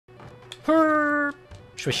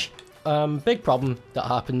Swish. Big problem that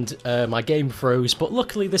happened. My game froze, but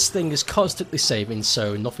luckily this thing is constantly saving,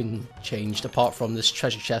 so nothing changed apart from this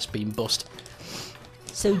treasure chest being bust.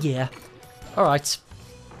 So yeah. Alright.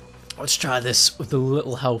 Let's try this with the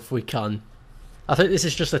little health we can. I think this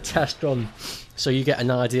is just a test run, so you get an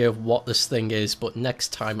idea of what this thing is, but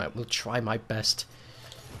next time I will try my best.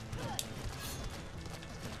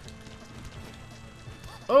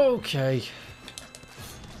 Okay.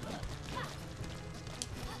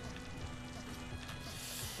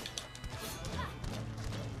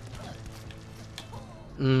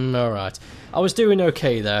 Alright. I was doing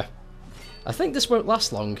okay there. I think this won't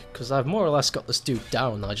last long, because I've more or less got this dude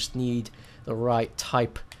down. I just need the right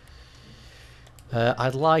type.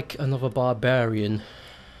 I'd like another barbarian.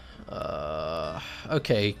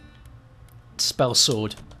 Okay. Spell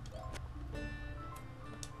sword.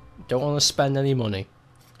 Don't want to spend any money.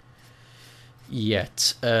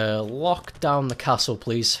 Yet. Lock down the castle,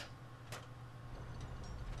 please.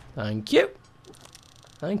 Thank you.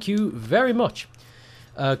 Thank you very much.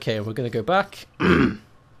 Okay, we're going to go back.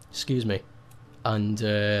 Excuse me.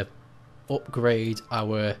 And upgrade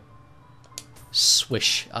our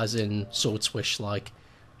swish, as in sword swish, like.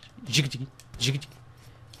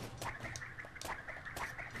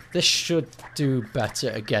 This should do better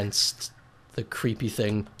against the creepy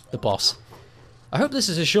thing, the boss. I hope this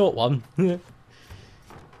is a short one.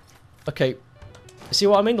 Okay, see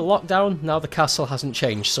what I mean? The lockdown, now the castle hasn't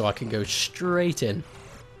changed, so I can go straight in.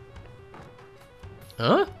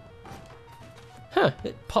 Huh? Huh,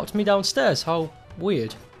 it popped me downstairs, how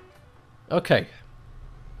weird. Okay.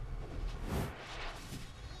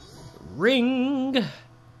 Ring!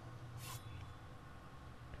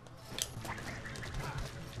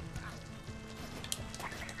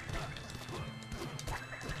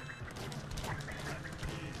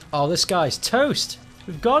 Oh, this guy's toast!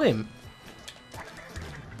 We've got him!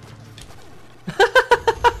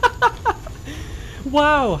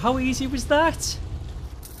 Wow, how easy was that?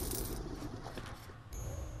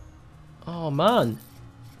 Oh man.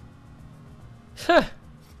 Huh.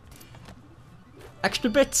 Extra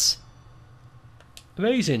bits.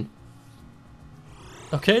 Amazing.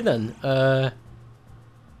 Okay then. I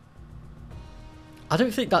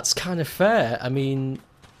don't think that's kind of fair. I mean,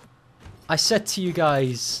 I said to you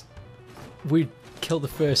guys we'd kill the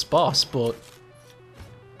first boss, but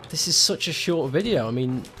this is such a short video. I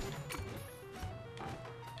mean,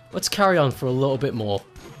 let's carry on for a little bit more.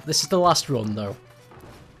 This is the last run though.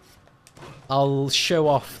 I'll show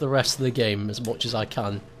off the rest of the game as much as I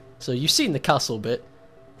can. So you've seen the castle bit,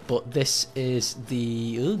 but this is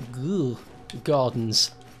the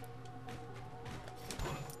gardens.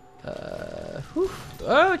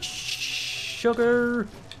 Oh, sugar!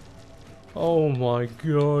 Oh my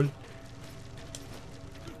god!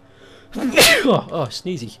 Oh,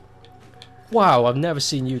 sneezy! Wow, I've never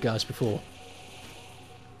seen you guys before.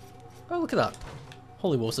 Oh, look at that!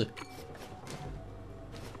 Holy water!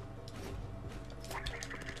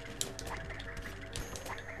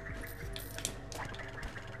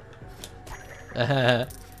 I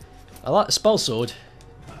like the spell sword.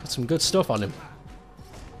 Got some good stuff on him.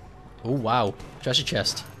 Oh wow, treasure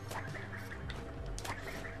chest.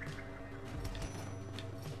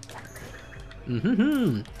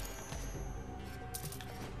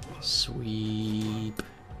 Sweep.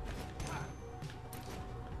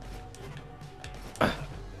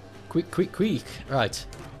 Quick, quick, quick. Right.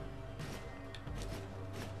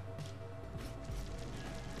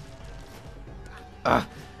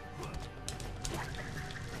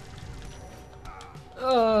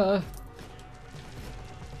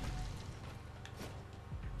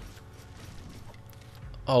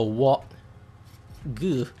 Oh, what?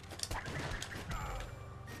 Gah.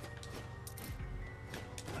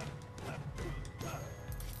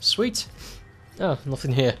 Sweet. Oh,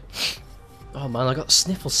 nothing here. Oh man, I got to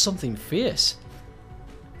sniffle something fierce.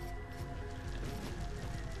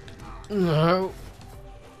 No.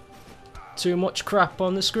 Too much crap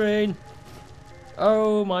on the screen.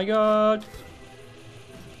 Oh my god.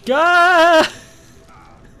 Gah!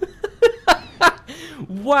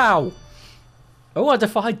 Wow. Oh, I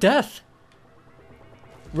defied death.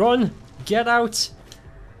 Run. Get out.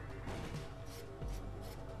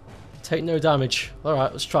 Take no damage.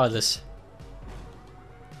 Alright, let's try this.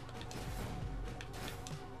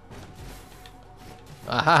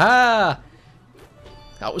 Ahaha!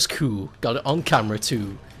 That was cool. Got it on camera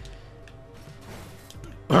too.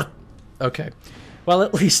 Okay. Well,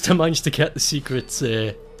 at least I managed to get the secret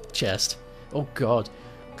chest. Oh god.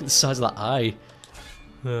 Look at the size of that eye.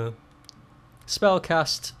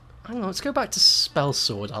 Spellcast. Hang on, let's go back to spell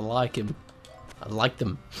sword. I like him. I like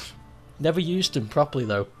them. Never used them properly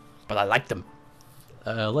though, but I like them.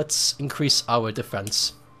 Let's increase our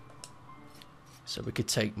defense so we could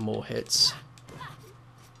take more hits.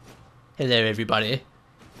 Hello everybody.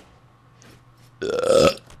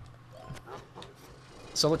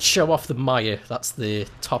 So let's show off the Maya. That's the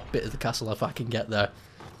top bit of the castle if I can get there.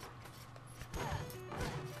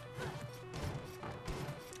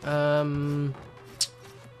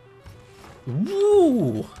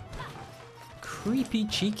 Woo! Creepy,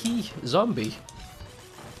 cheeky zombie.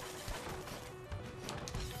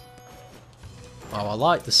 Wow, I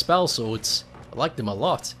like the spell swords. I like them a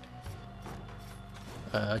lot.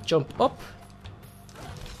 Jump up.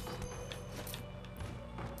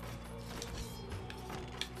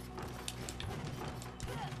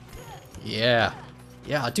 Yeah.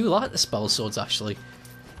 Yeah, I do like the spell swords actually.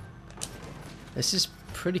 This is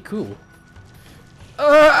pretty cool.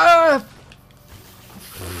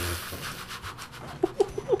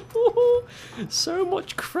 So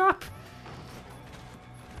much crap.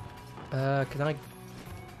 Can I?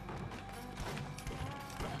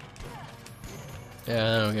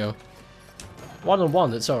 Yeah, there we go.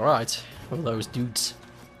 1-on-1, it's alright. One of those dudes.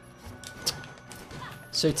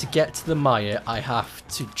 So to get to the Maya, I have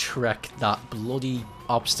to trek that bloody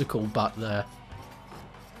obstacle back there.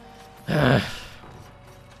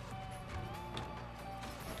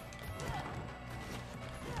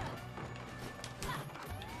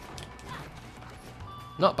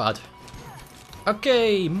 Not bad.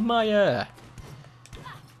 Okay, Maya.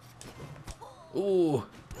 Ooh.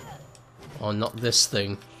 Oh, not this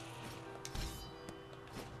thing.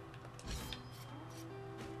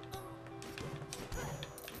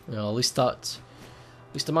 Well, at least I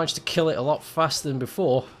managed to kill it a lot faster than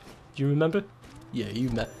before. Do you remember? Yeah, you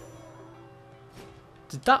met.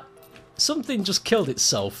 Did that... Something just killed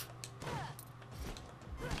itself.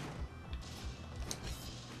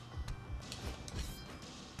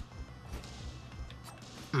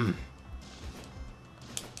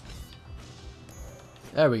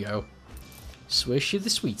 There we go. Swish of the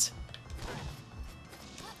sweet.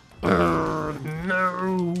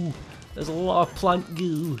 No! There's a lot of plant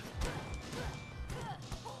goo.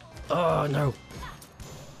 Oh no.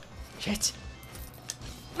 Shit.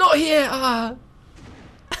 Not here! Ah!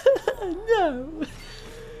 No!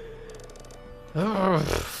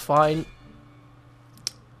 Fine.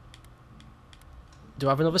 Do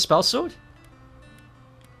I have another spell sword?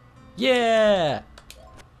 Yeah!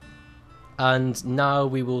 And now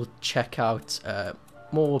we will check out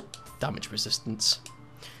more damage resistance.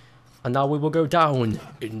 And now we will go down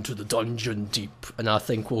into the dungeon deep. And I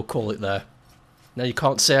think we'll call it there. Now you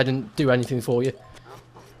can't say I didn't do anything for you.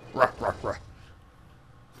 Ruh, ruh, ruh.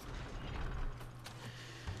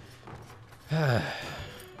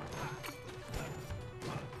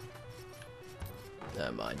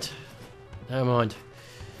 Never mind. Never mind.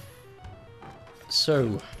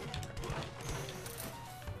 So...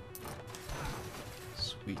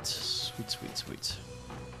 Sweet, sweet, sweet, sweet.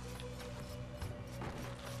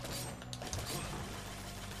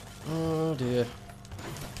 Oh dear.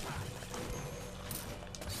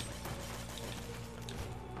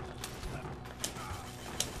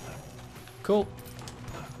 Cool.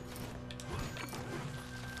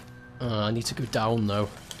 I need to go down though.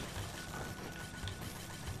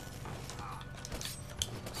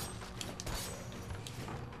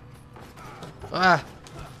 Ah!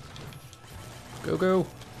 Go, go,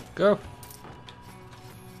 go!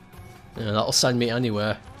 Yeah, that'll send me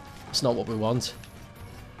anywhere. It's not what we want.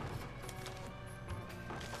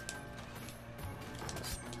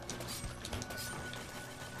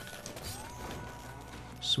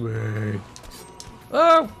 Sweet.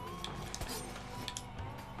 Oh!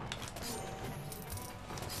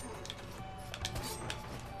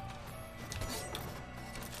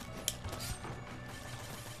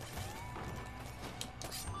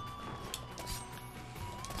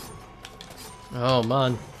 Oh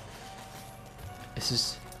man. This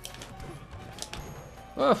is...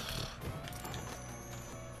 Oh.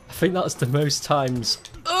 I think that's the most times...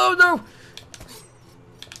 Oh no!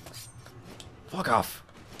 Fuck off.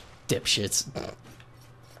 Dipshit.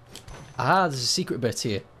 Ah, there's a secret bit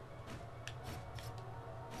here.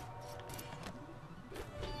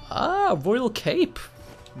 Ah, Royal Cape.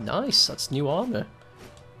 Nice, that's new armor.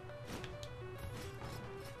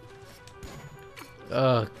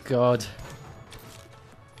 Oh god.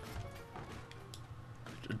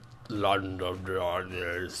 Land of the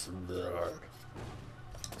honest.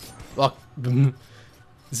 Fuck.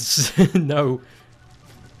 No.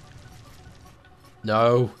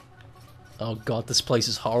 No. Oh god, this place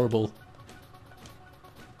is horrible.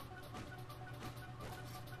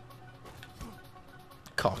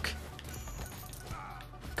 Cock.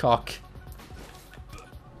 cock.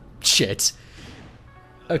 Shit.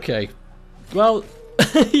 Okay. Well,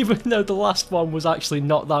 even though the last one was actually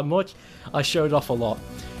not that much, I showed off a lot.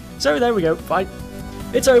 So there we go. Fine.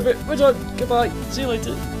 It's over. We're done. Goodbye. See you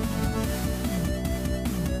later.